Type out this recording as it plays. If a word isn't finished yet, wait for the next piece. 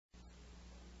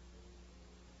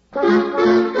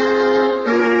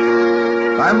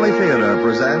Family Theater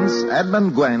presents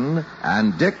Edmund Gwenn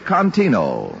and Dick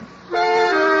Contino.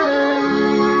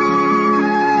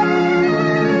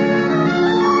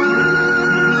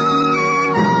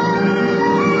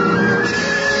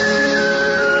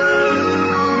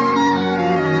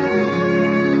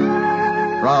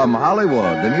 From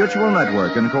Hollywood, the Mutual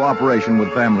Network, in cooperation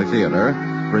with Family Theater,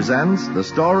 presents The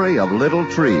Story of Little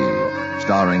Tree,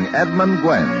 starring Edmund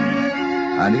Gwenn.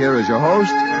 And here is your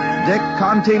host, Dick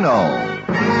Contino.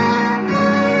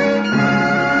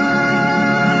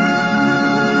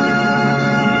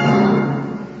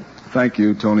 Thank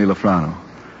you, Tony Lafrano.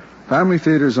 Family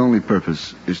Theater's only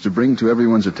purpose is to bring to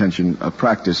everyone's attention a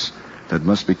practice that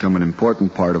must become an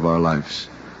important part of our lives.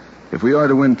 If we are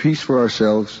to win peace for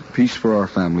ourselves, peace for our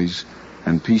families,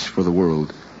 and peace for the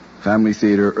world, Family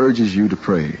Theater urges you to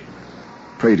pray.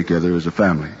 Pray together as a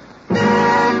family.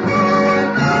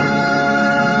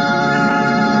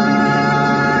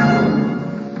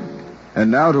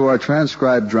 And now to our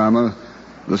transcribed drama,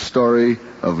 The Story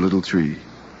of Little Tree,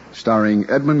 starring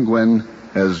Edmund Gwenn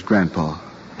as Grandpa.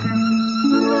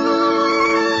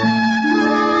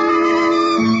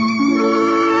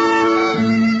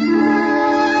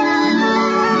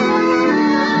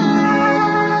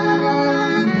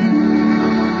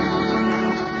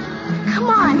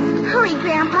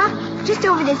 Just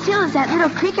over this hill is that little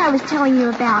creek I was telling you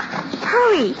about.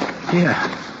 Hurry. Yeah,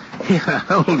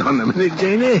 hold on a minute,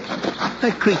 Janie.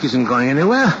 That creek isn't going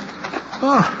anywhere.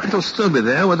 Oh, it'll still be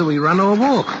there whether we run or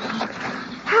walk.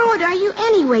 How old are you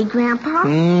anyway, Grandpa?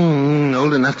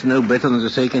 Old enough to know better than to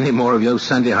take any more of your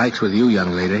Sunday hikes with you,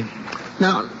 young lady.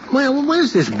 Now,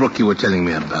 where's this brook you were telling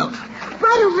me about?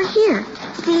 Right over here.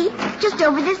 See? Just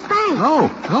over this bank.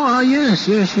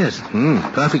 Yes.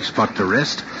 Perfect spot to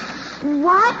rest.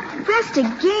 What? Rest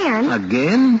again?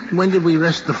 Again? When did we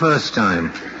rest the first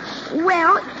time?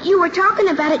 Well, you were talking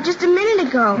about it just a minute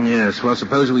ago. Yes, well,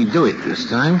 suppose we do it this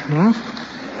time.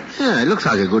 Yeah, it looks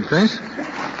like a good place.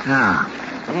 Now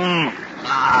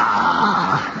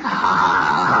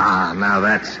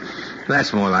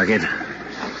that's more like it.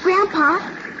 Grandpa,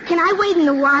 can I wade in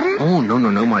the water? Oh, no,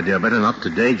 my dear. Better not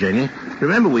today, Janie.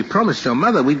 Remember, we promised your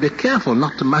mother we'd be careful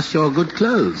not to muss your good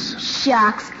clothes.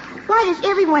 Shucks. Why does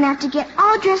everyone have to get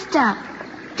all dressed up?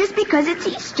 Just because it's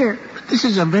Easter. But this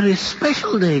is a very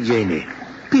special day, Janie.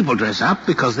 People dress up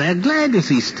because they're glad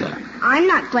it's Easter. I'm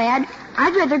not glad.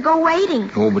 I'd rather go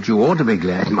wading. Oh, but you ought to be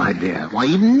glad, my dear. Why,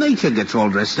 even nature gets all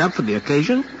dressed up for the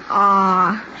occasion.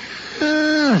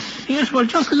 Yes, well,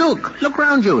 just look. Look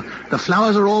round you. The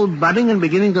flowers are all budding and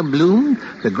beginning to bloom.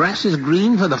 The grass is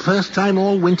green for the first time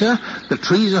all winter. The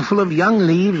trees are full of young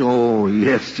leaves. Oh,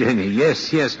 yes, Jenny,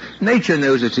 yes. Nature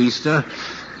knows it's Easter.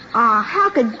 How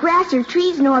could grass or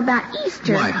trees know about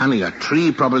Easter? Why, honey, a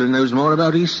tree probably knows more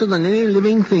about Easter than any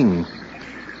living thing.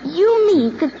 You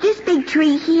mean that this big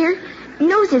tree here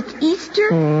knows it's Easter?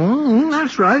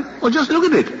 That's right. Well, just look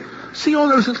at it. See all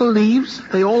those little leaves?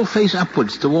 They all face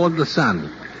upwards toward the sun.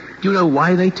 Do you know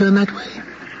why they turn that way?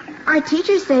 Our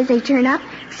teacher says they turn up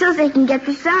so they can get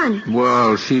the sun.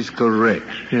 Well, she's correct.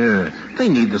 Yeah, they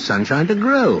need the sunshine to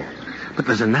grow. But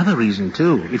there's another reason,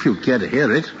 too, if you care to hear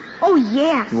it. Oh,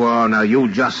 yes. Well, now, you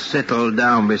just settle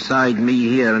down beside me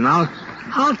here, and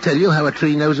I'll tell you how a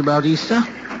tree knows about Easter.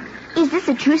 Is this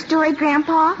a true story,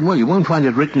 Grandpa? Well, you won't find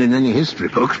it written in any history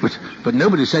books, but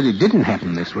nobody said it didn't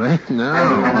happen this way. No.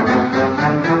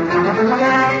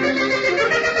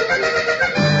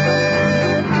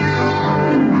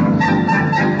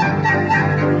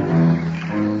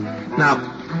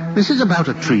 Now, this is about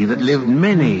a tree that lived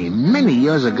many, many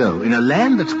years ago in a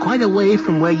land that's quite away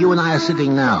from where you and I are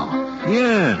sitting now.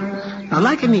 Yeah. Now,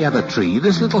 like any other tree,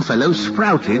 this little fellow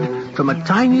sprouted from a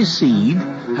tiny seed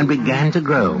and began to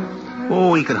grow.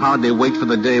 Oh, he could hardly wait for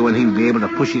the day when he'd be able to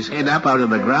push his head up out of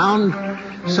the ground.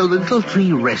 So the little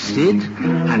tree rested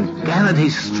and gathered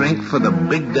his strength for the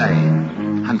big day.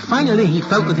 And finally he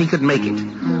felt that he could make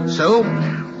it. So,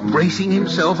 bracing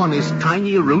himself on his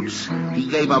tiny roots, he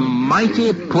gave a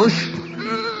mighty push.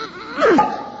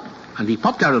 And he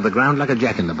popped out of the ground like a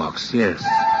jack-in-the-box, yes.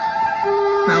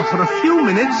 Now, for a few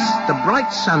minutes, the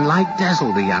bright sunlight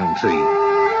dazzled the young tree.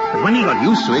 But when he got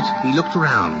used to it, he looked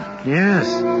around. Yes.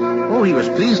 Oh, he was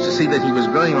pleased to see that he was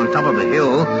growing on top of a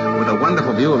hill with a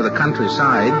wonderful view of the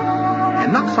countryside.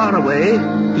 And not far away,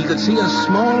 he could see a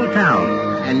small town,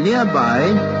 and nearby,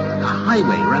 a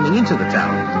highway running into the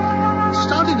town. He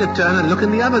started to turn and look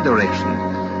in the other direction,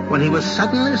 when he was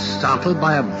suddenly startled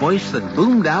by a voice that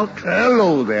boomed out,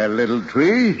 "Hello there, little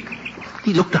tree."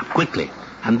 He looked up quickly,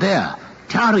 and there,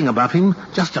 towering above him,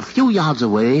 just a few yards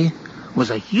away, was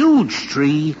a huge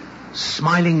tree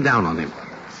smiling down on him.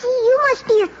 See, you must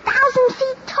be 1,000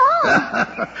 feet tall.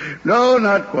 tall. No,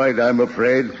 not quite, I'm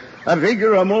afraid. I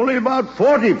figure I'm only about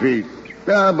 40 feet.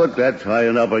 But that's high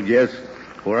enough, I guess.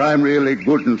 For I'm really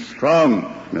good and strong.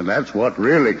 And that's what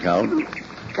really counts.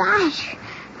 Gosh,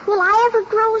 will I ever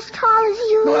grow as tall as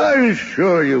you? I'm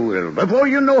sure you will. Before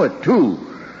you know it, too.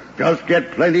 Just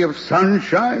get plenty of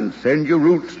sunshine, send your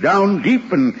roots down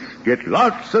deep, and get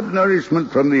lots of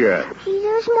nourishment from the earth. Gee,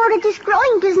 there's more to this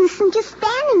growing business than just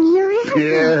standing here, isn't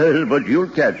there? Yes, but you'll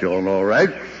catch on all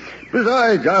right.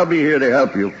 Besides, I'll be here to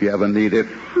help you if you ever need it.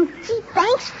 Gee,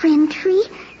 thanks, friend tree.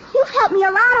 You've helped me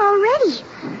a lot already.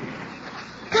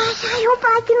 Gosh, I hope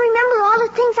I can remember all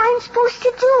the things I'm supposed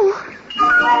to do.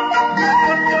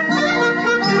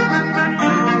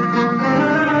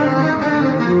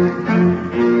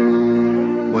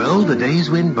 Well, the days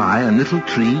went by and Little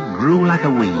Tree grew like a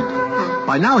weed.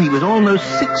 By now he was almost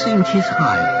 6 inches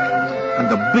high. And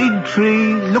the big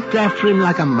tree looked after him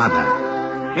like a mother.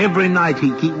 Every night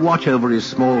he'd keep watch over his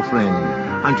small friend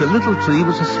until Little Tree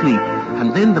was asleep.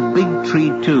 And then the big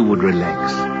tree, too, would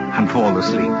relax and fall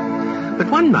asleep. But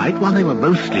one night, while they were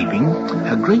both sleeping,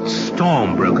 a great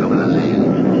storm broke over the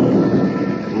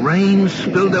land. Rain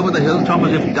spilled over the hilltop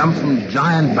as if dumped from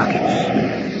giant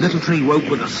buckets. Little Tree woke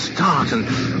with a start and,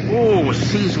 was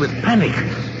seized with panic.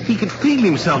 He could feel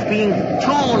himself being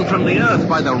torn from the earth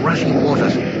by the rushing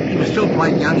waters. He was still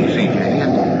quite young, you see, Jenny,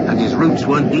 and his roots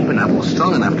weren't deep enough or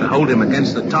strong enough to hold him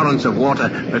against the torrents of water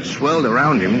that swirled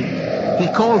around him. He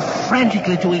called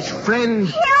frantically to his friend.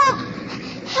 Help!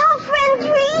 Help, friend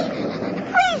tree!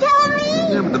 Please help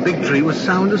me! Yeah, but the big tree was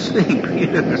sound asleep.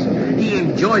 Yes. He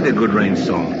enjoyed a good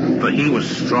rainstorm, for he was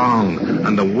strong,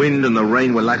 and the wind and the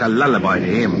rain were like a lullaby to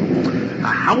him. A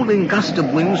howling gust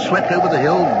of wind swept over the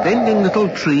hill, bending Little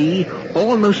Tree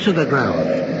almost to the ground.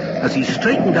 As he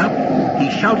straightened up, he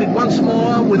shouted once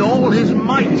more with all his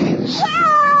might.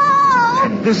 Help!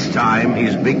 And this time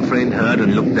his big friend heard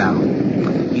and looked down.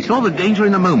 He saw the danger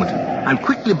in a moment and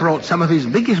quickly brought some of his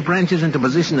biggest branches into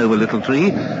position over Little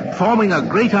Tree, forming a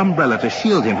great umbrella to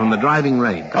shield him from the driving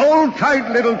rain. Hold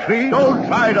tight, Little Tree. Don't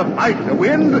try to fight the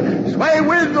wind. Sway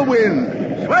with the wind.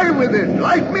 Sway with it,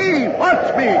 like me.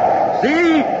 Watch me.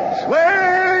 See?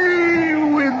 Sway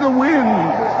with the wind.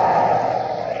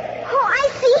 Oh, I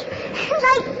see.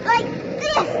 Like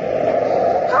this.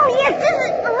 Oh, yes, this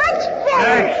is much better.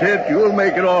 That's it. You'll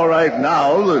make it all right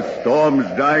now. The storm's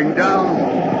dying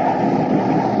down.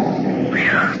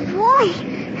 Boy,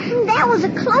 that was a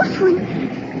close one.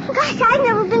 Gosh, I've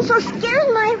never been so scared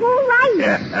in my whole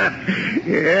life.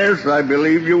 Yes, I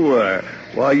believe you were.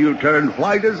 Why, you turned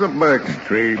white as a birch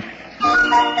tree.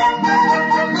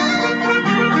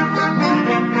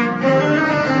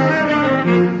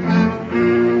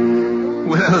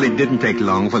 Well, it didn't take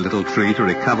long for Little Tree to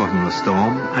recover from the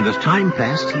storm, and as time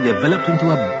passed, he developed into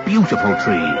a beautiful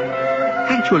tree.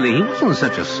 Actually, he wasn't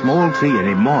such a small tree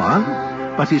anymore,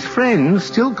 but his friends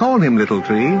still called him Little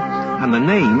Tree, and the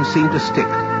name seemed to stick.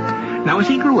 Now, as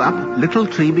he grew up, Little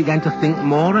Tree began to think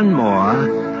more and more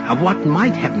of what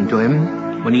might happen to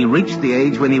him when he reached the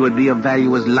age when he would be of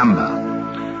value as lumber.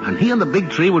 And he and the big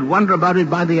tree would wonder about it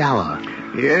by the hour.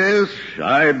 Yes,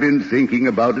 I've been thinking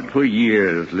about it for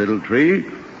years, Little Tree.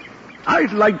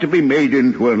 I'd like to be made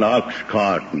into an ox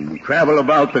cart and travel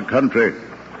about the country.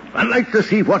 I'd like to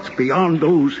see what's beyond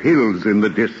those hills in the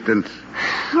distance.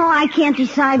 Oh, I can't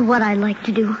decide what I'd like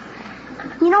to do.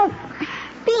 You know,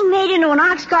 being made into an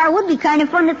ox cart would be kind of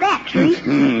fun at that, Tree.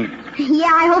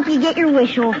 Yeah, I hope you get your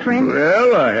wish, old friend.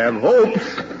 Well, I have hopes.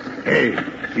 Hey,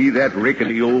 see that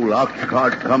rickety old ox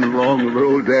cart coming along the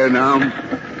road there now?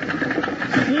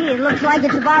 Gee, it looks like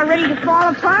it's about ready to fall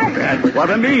apart. That's what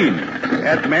I mean.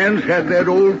 That man's had that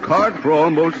old cart for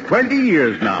almost 20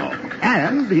 years now.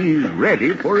 And he's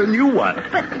ready for a new one.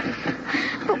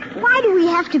 But why do we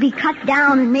have to be cut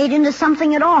down and made into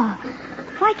something at all?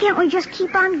 Why can't we just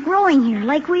keep on growing here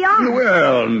like we are?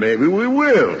 Well, maybe we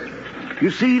will.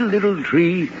 You see, Little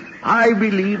Tree, I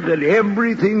believe that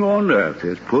everything on earth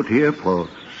is put here for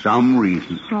some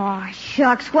reason. Oh,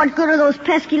 shucks. What good are those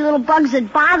pesky little bugs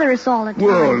that bother us all the time?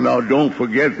 Well, now, don't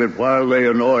forget that while they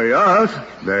annoy us,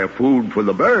 they're food for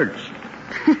the birds.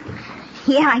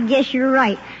 Yeah, I guess you're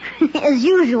right. As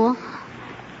usual.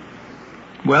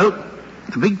 Well,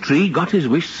 the big tree got his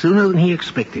wish sooner than he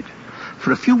expected.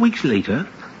 For a few weeks later,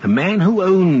 the man who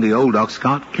owned the old ox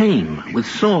cart came with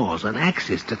saws and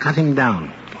axes to cut him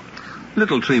down.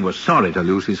 Little Tree was sorry to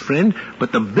lose his friend,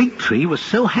 but the big tree was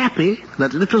so happy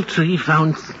that Little Tree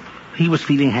found he was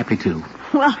feeling happy too.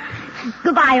 Well,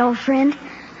 goodbye, old friend.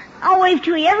 I'll wave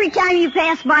to you every time you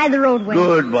pass by the roadway.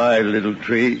 Goodbye, Little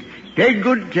Tree. Take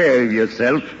good care of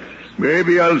yourself.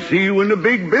 Maybe I'll see you in a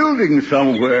big building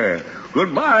somewhere.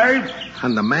 Goodbye.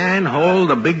 And the man hauled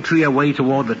the big tree away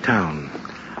toward the town.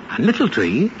 And Little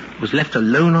Tree was left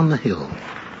alone on the hill.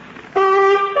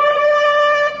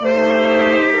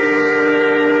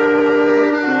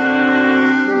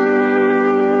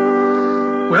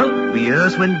 Well, the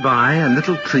years went by, and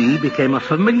Little Tree became a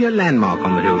familiar landmark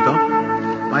on the hilltop.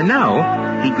 By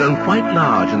now, he'd grown quite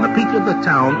large, and the people of the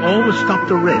town always stopped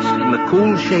to rest in the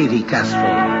cool shade he cast for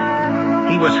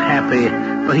them. He was happy,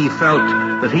 for he felt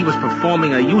that he was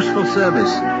performing a useful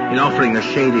service in offering a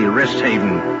shady rest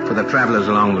haven for the travelers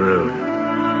along the road.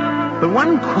 But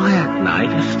one quiet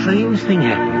night, a strange thing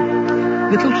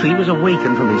happened. Little Tree was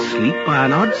awakened from his sleep by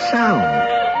an odd sound.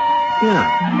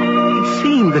 Yeah, it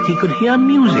seemed that he could hear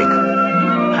music,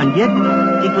 and yet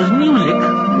it was music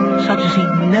such as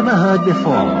he'd never heard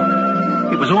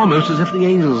before. It was almost as if the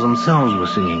angels themselves were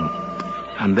singing.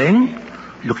 And then,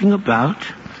 looking about,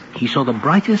 he saw the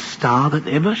brightest star that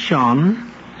ever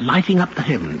shone lighting up the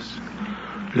heavens.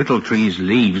 Little Tree's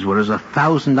leaves were as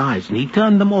 1,000 eyes, and he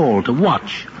turned them all to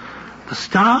watch. The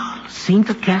star seemed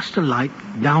to cast a light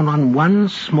down on one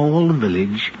small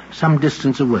village some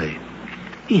distance away.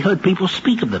 He heard people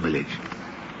speak of the village.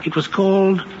 It was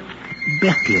called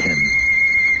Bethlehem.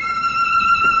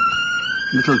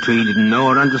 Little Tree didn't know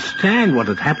or understand what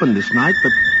had happened this night,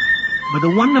 but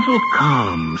a wonderful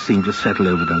calm seemed to settle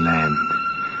over the land,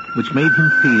 which made him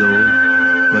feel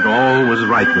that all was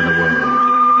right with the world.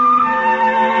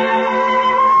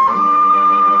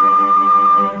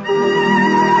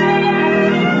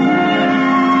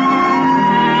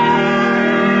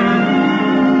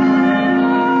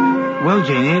 Well,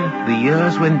 Janie, the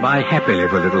years went by happily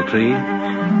for Little Tree.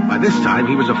 By this time,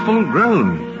 he was a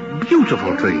full-grown,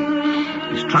 beautiful tree.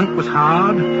 His trunk was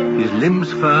hard, his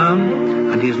limbs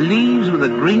firm, and his leaves were the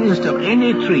greenest of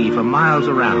any tree for miles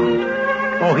around.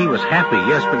 Oh, he was happy,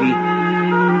 yes, but he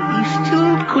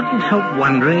still couldn't help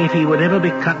wondering if he would ever be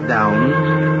cut down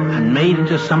and made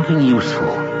into something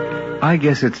useful. I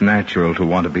guess it's natural to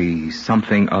want to be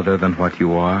something other than what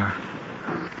you are.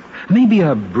 Maybe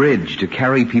a bridge to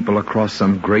carry people across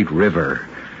some great river,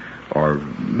 or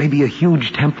maybe a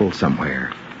huge temple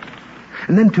somewhere.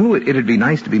 And then, too, it'd be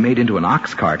nice to be made into an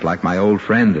ox cart like my old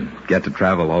friend and get to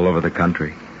travel all over the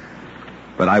country.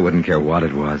 But I wouldn't care what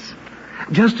it was,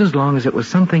 just as long as it was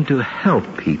something to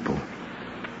help people.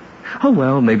 Oh,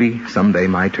 well, maybe someday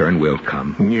my turn will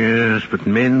come. Yes, but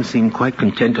men seem quite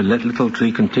content to let Little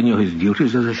Tree continue his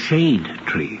duties as a shade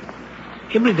tree.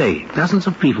 Every day, dozens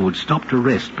of people would stop to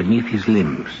rest beneath his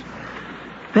limbs.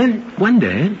 Then, one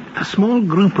day, a small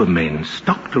group of men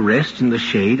stopped to rest in the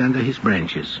shade under his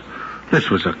branches. This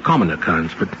was a common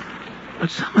occurrence, but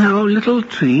somehow Little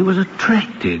Tree was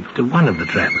attracted to one of the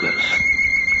travelers.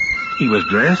 He was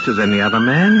dressed as any other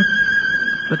man,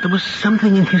 but there was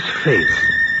something in his face,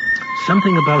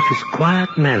 something about his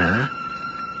quiet manner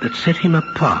that set him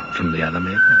apart from the other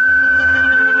men.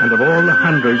 And of all the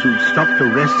hundreds who'd stopped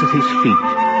to rest at his feet,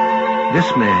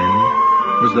 this man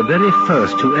was the very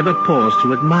first who ever paused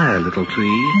to admire Little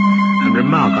Tree and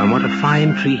remark on what a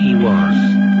fine tree he was.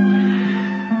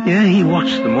 Yeah, he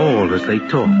watched them all as they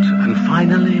talked and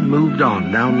finally moved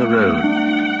on down the road.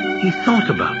 He thought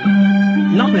about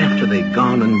them long after they'd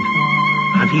gone,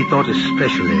 and he thought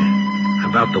especially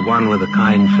about the one with the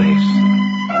kind face.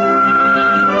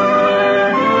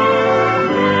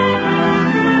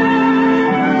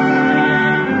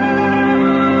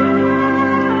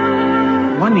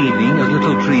 One evening, as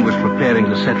Little Tree was preparing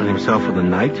to settle himself for the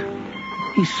night,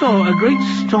 he saw a great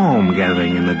storm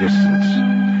gathering in the distance.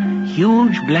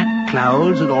 Huge black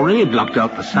clouds had already blocked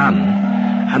out the sun,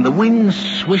 and the wind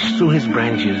swished through his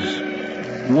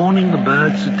branches, warning the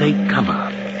birds to take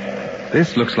cover.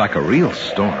 This looks like a real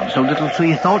storm. So Little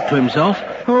Tree thought to himself,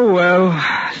 Oh, well,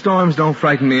 storms don't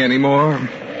frighten me anymore.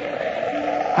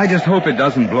 I just hope it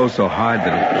doesn't blow so hard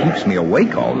that it keeps me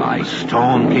awake all night. The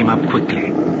storm came up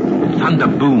quickly. Thunder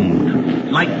boomed.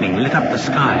 Lightning lit up the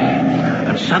sky.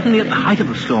 And suddenly, at the height of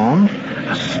the storm,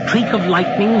 a streak of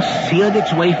lightning seared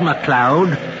its way from a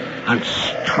cloud and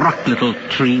struck Little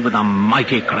Tree with a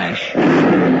mighty crash.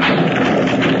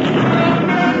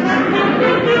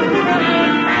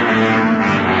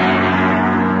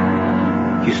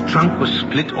 His trunk was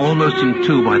split almost in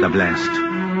two by the blast,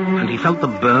 and he felt the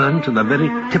burn to the very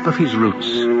tip of his roots.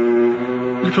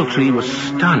 Little Tree was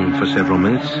stunned for several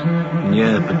minutes.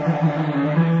 Yeah, but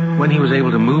when he was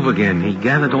able to move again, he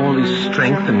gathered all his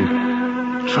strength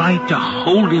and tried to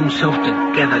hold himself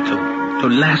together to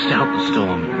last out the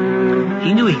storm.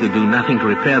 He knew he could do nothing to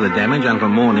repair the damage until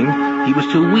morning. He was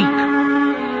too weak.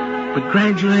 But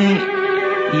gradually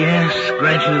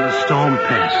the storm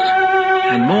passed,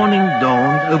 and morning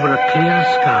dawned over a clear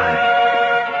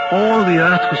sky. All the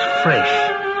earth was fresh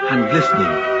and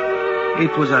glistening.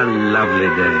 It was a lovely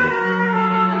day.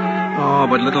 Oh,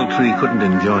 but Little Tree couldn't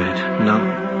enjoy it.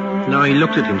 No, he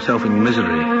looked at himself in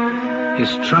misery. His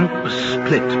trunk was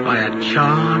split by a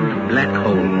charred black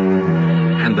hole,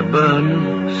 and the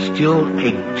burn still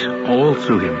ached all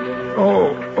through him.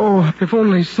 Oh, if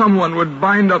only someone would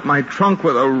bind up my trunk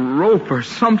with a rope or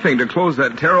something to close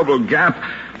that terrible gap.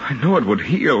 I know it would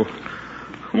heal.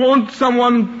 Won't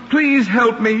someone please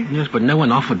help me? Yes, but no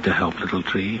one offered to help Little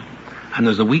Tree. And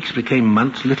as the weeks became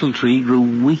months, Little Tree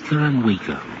grew weaker and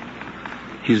weaker.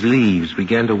 His leaves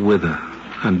began to wither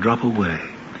and drop away,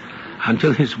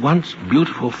 until his once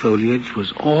beautiful foliage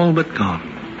was all but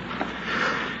gone.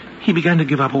 He began to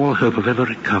give up all hope of ever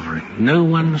recovering. No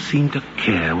one seemed to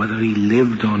care whether he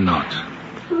lived or not.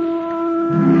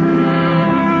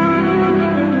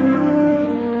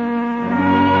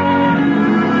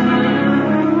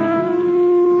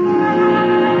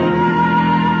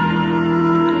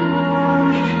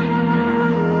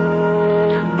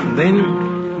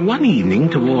 Then, one evening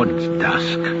towards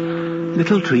dusk,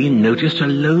 Little Tree noticed a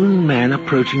lone man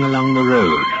approaching along the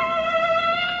road.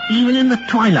 Even in the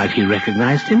twilight he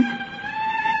recognized him.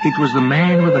 It was the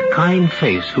man with the kind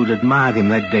face who'd admired him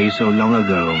that day so long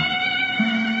ago.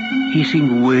 He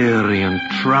seemed weary and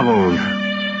troubled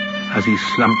as he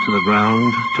slumped to the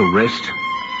ground to rest.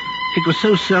 It was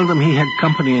so seldom he had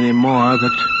company anymore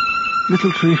that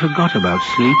Little Tree forgot about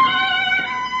sleep,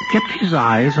 kept his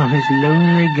eyes on his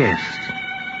lonely guest.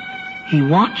 He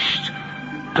watched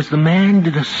as the man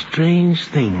did a strange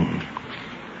thing.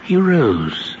 He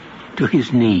rose to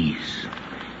his knees,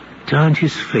 turned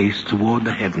his face toward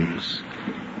the heavens,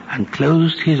 and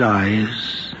closed his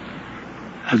eyes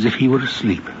as if he were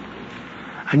asleep.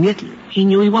 And yet he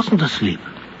knew he wasn't asleep.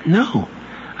 No.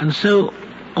 And so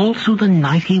all through the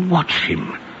night he watched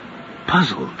him,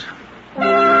 puzzled.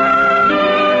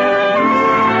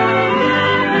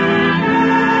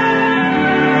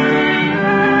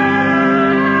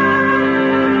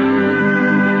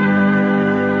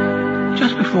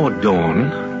 Before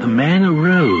dawn, the man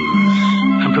arose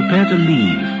and prepared to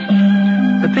leave.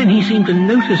 But then he seemed to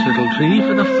notice Little Tree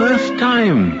for the first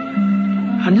time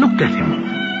and looked at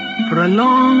him for a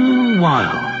long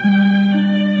while.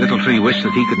 Little Tree wished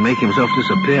that he could make himself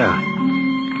disappear,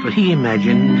 for he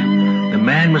imagined the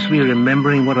man must be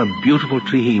remembering what a beautiful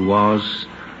tree he was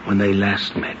when they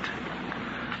last met.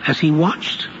 As he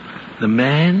watched, the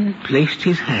man placed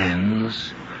his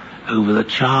hands over the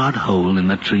charred hole in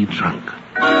the tree trunk.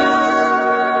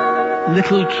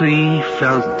 Little Tree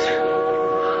felt,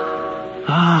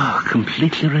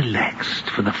 completely relaxed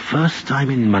for the first time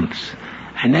in months.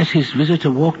 And as his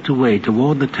visitor walked away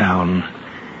toward the town,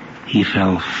 he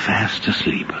fell fast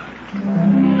asleep.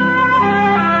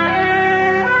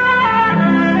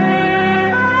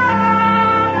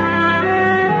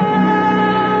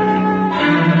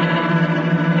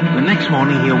 The next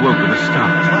morning he awoke with a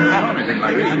start.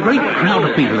 A great crowd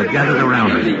of people had gathered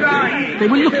around him. They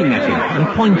were looking at him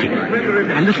and pointing.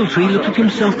 And Little Tree looked at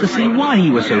himself to see why he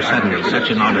was so suddenly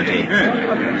such an oddity.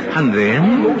 And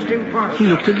then he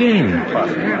looked again.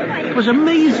 It was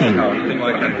amazing.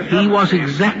 He was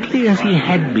exactly as he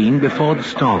had been before the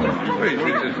storm.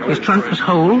 His trunk was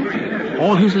whole.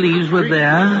 All his leaves were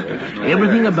there.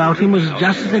 Everything about him was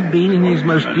just as it had been in his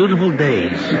most beautiful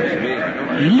days.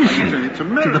 He listened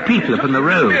to the people up on the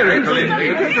road.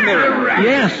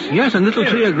 Yes, and Little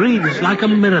Tree agreed. It's like a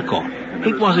miracle.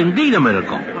 It was indeed a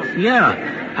miracle. Yeah,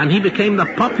 and he became the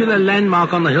popular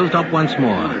landmark on the hilltop once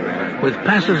more, with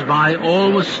passers-by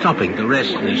always stopping to rest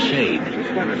in his shade.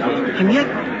 And yet,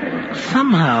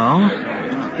 somehow,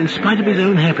 in spite of his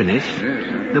own happiness,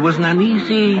 there was an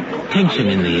uneasy tension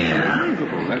in the air.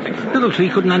 Little Tree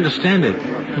couldn't understand it.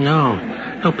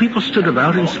 No, people stood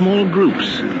about in small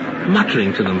groups,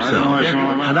 muttering to themselves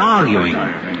and arguing.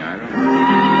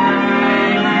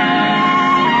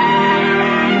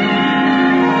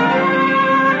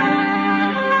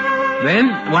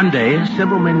 Then, one day,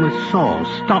 several men with saws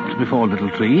stopped before Little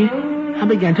Tree and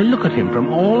began to look at him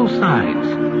from all sides.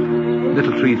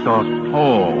 Little Tree thought,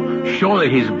 surely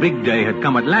his big day had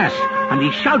come at last, and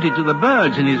he shouted to the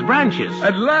birds in his branches.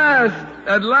 At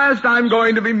last I'm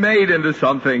going to be made into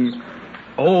something.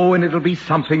 Oh, and it'll be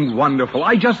something wonderful.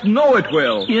 I just know it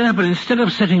will. Yeah, but instead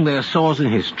of setting their saws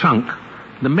in his trunk,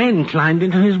 the men climbed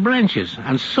into his branches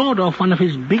and sawed off one of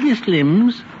his biggest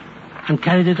limbs and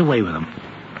carried it away with them.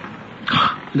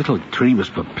 Little Tree was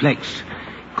perplexed.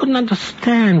 Couldn't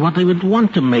understand what they would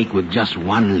want to make with just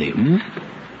one limb.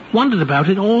 Wondered about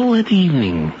it all that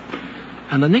evening.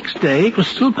 And the next day, it was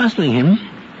still puzzling him.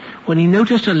 when he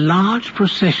noticed a large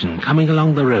procession coming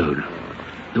along the road.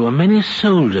 There were many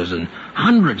soldiers and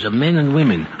hundreds of men and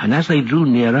women, and as they drew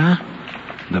nearer,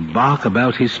 the bark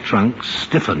about his trunk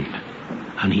stiffened,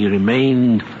 and he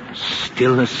remained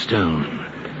still as stone.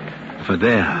 For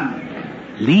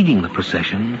there, leading the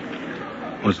procession,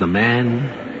 was the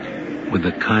man with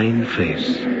the kind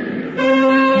face.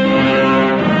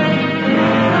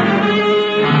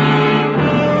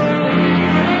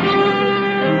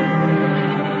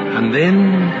 And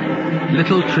then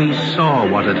Little Tree saw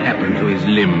what had happened to his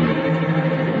limb.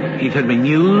 It had been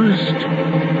used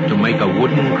to make a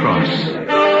wooden cross.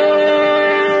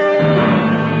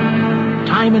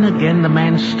 Time and again the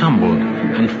man stumbled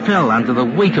and fell under the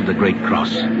weight of the great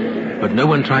cross, but no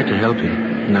one tried to help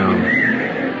him.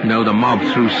 No, the mob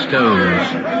threw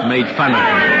stones, made fun of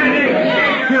him.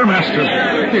 Here, master.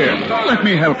 Here, let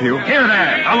me help you. Here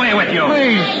there, away with you.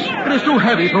 Please, it is too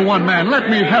heavy for one man. Let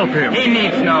me help him. He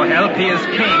needs no help. He is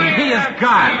king. He is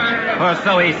God. Or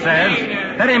so he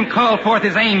says. Let him call forth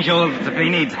his angels if he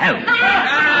needs help.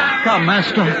 Come,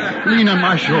 master. Lean on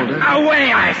my shoulder.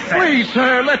 Away, I say. Please,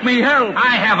 sir, let me help.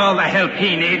 I have all the help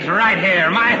he needs right here.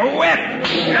 My whip.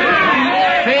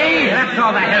 See? That's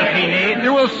all the help he needs.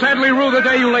 You will sadly rue the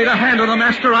day you laid a hand on the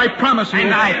master, I promise you.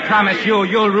 And I promise you,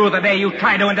 you'll rue the day you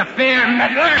try to interfere,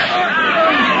 meddler.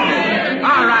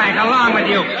 All right, along with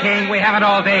you, King. We haven't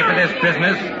all day for this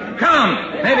business.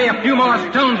 Come, maybe a few more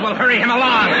stones will hurry him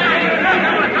along.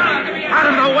 Out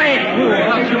of the way, fool,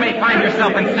 else you may find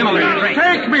yourself in similar strait.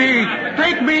 Take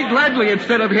me gladly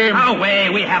instead of him. Away,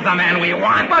 we have the man we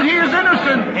want. But he is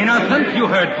innocent. Innocent? You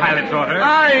heard Pilate's order.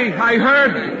 I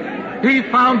heard. He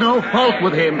found no fault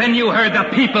with him. Then you heard the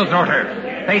people's order.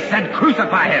 They said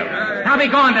crucify him. Now be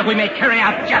gone that we may carry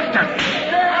out justice.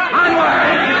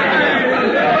 Onward!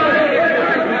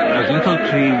 As Little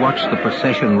Tree watched the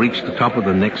procession reach the top of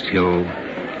the next hill,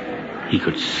 he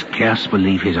could scarce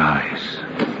believe his eyes.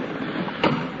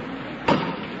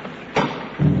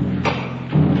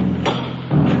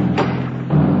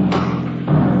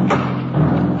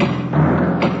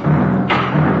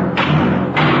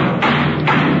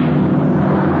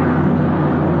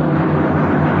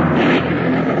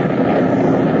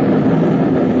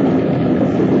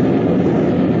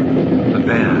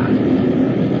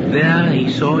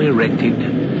 Saw erected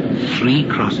 3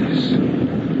 crosses,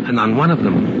 and on one of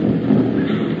them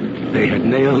they had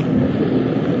nailed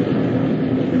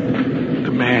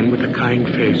the man with the kind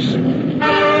face.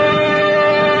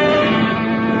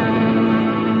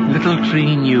 Little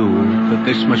Tree knew that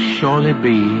this must surely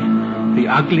be the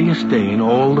ugliest day in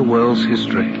all the world's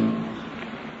history.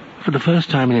 For the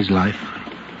first time in his life,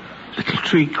 Little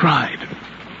Tree cried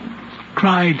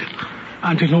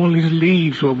until all his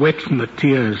leaves were wet from the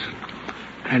tears.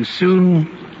 And soon,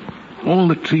 all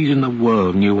the trees in the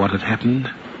world knew what had happened,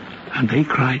 and they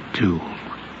cried too.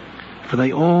 For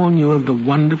they all knew of the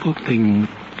wonderful thing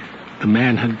the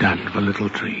man had done for Little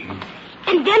Tree.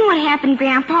 And then what happened,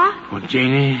 Grandpa? Well,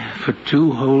 Janie, for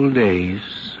 2 whole days,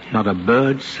 not a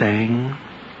bird sang,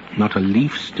 not a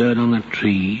leaf stirred on a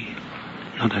tree,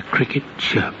 not a cricket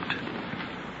chirped.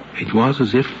 It was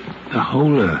as if the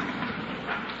whole earth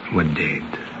were dead.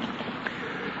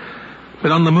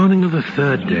 But on the morning of the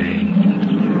 3rd day,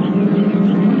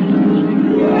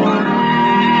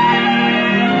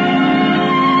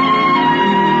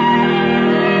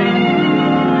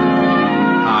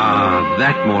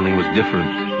 that morning was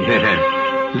different.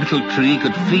 Yeah. Little Tree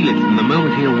could feel it from the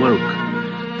moment he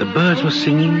awoke. The birds were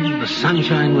singing, the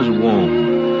sunshine was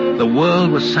warm, the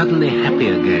world was suddenly happy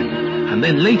again. And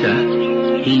then later,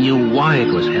 he knew why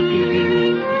it was happy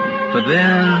again. For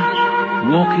there,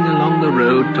 walking along the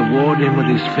road toward him with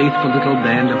his faithful little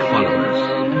band of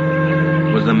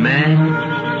followers, was the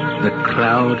man the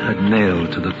crowd had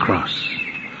nailed to the cross.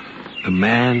 The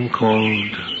man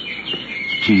called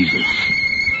Jesus.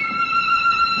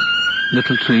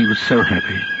 Little Tree was so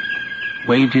happy,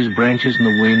 waved his branches in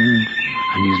the wind,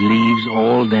 and his leaves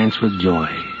all danced with joy.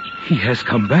 He has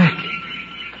come back.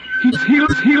 He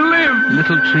lived.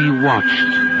 Little Tree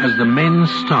watched as the men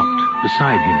stopped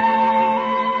beside him.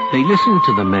 They listened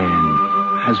to the man,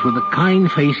 as with a kind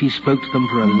face he spoke to them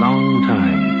for a long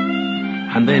time.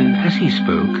 And then, as he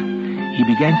spoke, he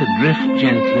began to drift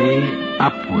gently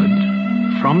upward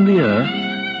from the earth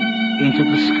into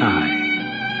the sky.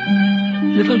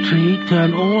 Little Tree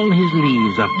turned all his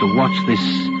leaves up to watch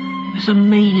this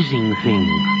amazing thing.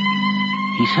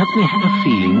 He suddenly had a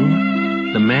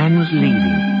feeling the man was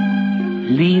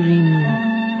leaving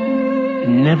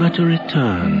never to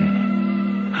return.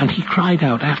 And he cried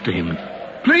out after him,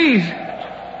 Please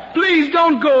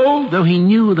don't go. Though he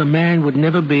knew the man would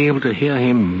never be able to hear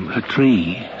him, a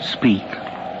tree, speak.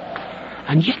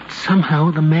 And yet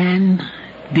somehow the man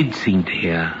did seem to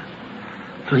hear.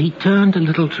 For he turned to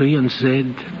Little Tree and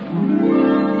said,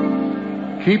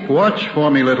 Keep watch for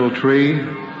me, little tree,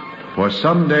 for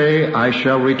someday I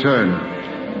shall return.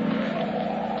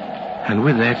 And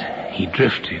with that he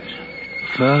drifted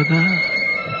further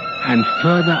and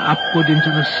further upward into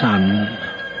the sun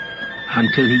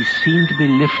until he seemed to be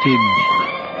lifted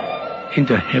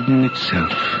into heaven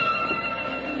itself.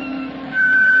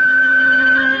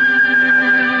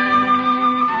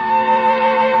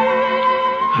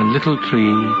 And Little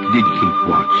Tree did keep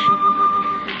watch.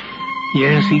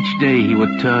 Yes, each day he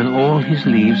would turn all his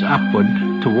leaves upward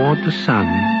toward the sun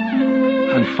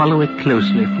and follow it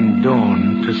closely from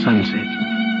dawn to sunset.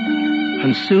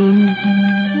 And soon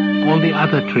all the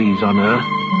other trees on earth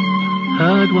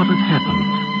heard what had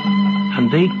happened,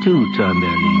 and they too turned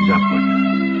their leaves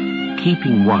upward,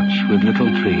 keeping watch with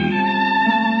Little Tree.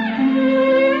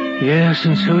 Yes,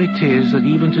 and so it is that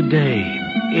even today,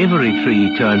 every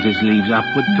tree turns its leaves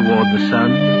upward toward the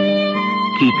sun,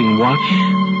 keeping watch,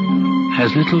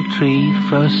 as Little Tree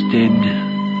first did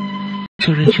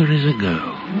centuries ago.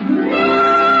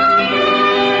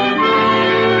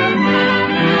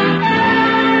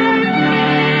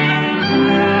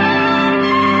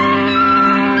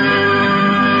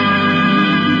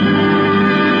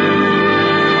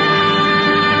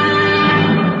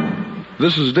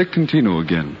 This is Dick Contino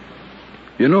again.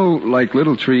 You know, like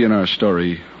Little Tree in our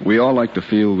story, we all like to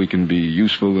feel we can be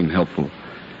useful and helpful.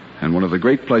 And one of the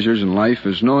great pleasures in life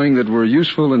is knowing that we're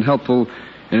useful and helpful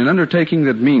in an undertaking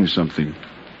that means something.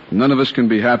 None of us can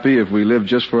be happy if we live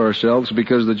just for ourselves,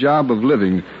 because the job of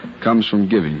living comes from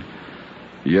giving.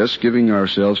 Yes, giving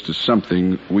ourselves to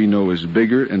something we know is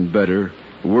bigger and better,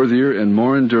 worthier and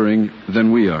more enduring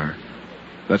than we are.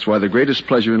 That's why the greatest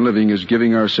pleasure in living is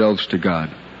giving ourselves to God.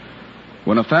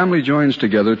 When a family joins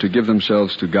together to give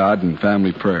themselves to God in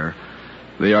family prayer,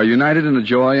 they are united in a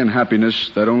joy and happiness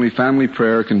that only family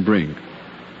prayer can bring.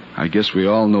 I guess we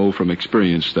all know from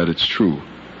experience that it's true.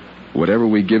 Whatever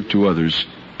we give to others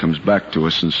comes back to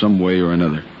us in some way or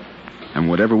another. And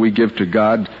whatever we give to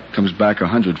God comes back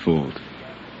 100-fold.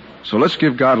 So let's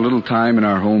give God a little time in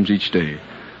our homes each day.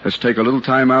 Let's take a little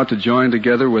time out to join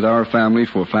together with our family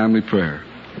for family prayer.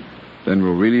 Then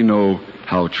we'll really know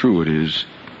how true it is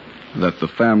that the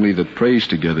family that prays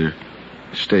together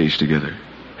stays together.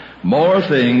 More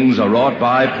things are wrought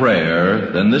by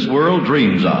prayer than this world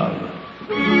dreams of.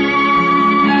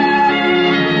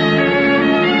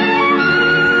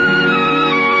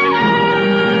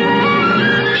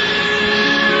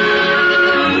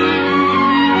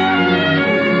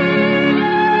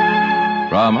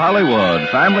 From Hollywood,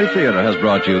 Family Theater has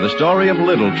brought you the story of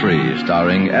Little Tree,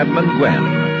 starring Edmund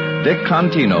Gwenn. Dick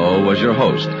Contino was your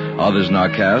host. Others in our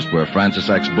cast were Francis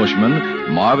X.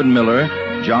 Bushman, Marvin Miller,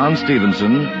 John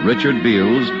Stevenson, Richard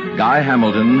Beals, Guy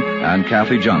Hamilton, and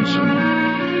Kathy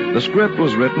Johnson. The script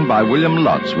was written by William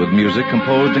Lutz, with music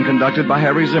composed and conducted by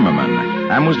Harry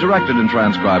Zimmerman, and was directed and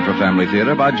transcribed for Family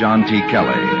Theater by John T.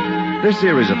 Kelly. This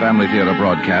series of Family Theater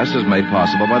broadcasts is made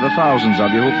possible by the thousands of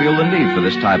you who feel the need for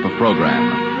this type of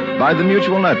program, by the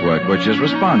Mutual Network, which has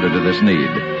responded to this need,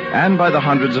 and by the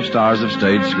hundreds of stars of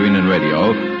stage, screen, and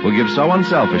radio who give so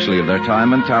unselfishly of their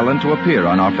time and talent to appear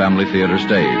on our Family Theater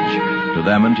stage. To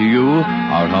them and to you,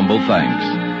 our humble thanks.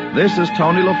 This is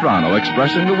Tony Lofrano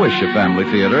expressing the wish of Family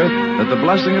Theater that the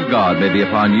blessing of God may be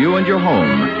upon you and your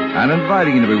home, and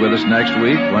inviting you to be with us next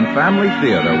week when Family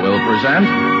Theater will present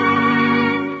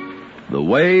The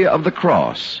Way of the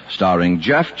Cross, starring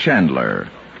Jeff Chandler.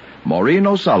 Maureen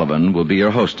O'Sullivan will be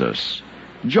your hostess.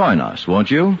 Join us, won't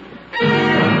you?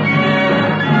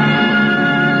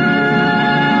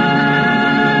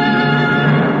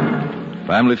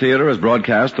 Family Theater is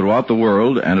broadcast throughout the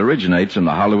world and originates in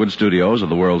the Hollywood studios of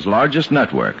the world's largest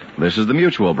network. This is the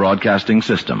Mutual Broadcasting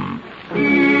System.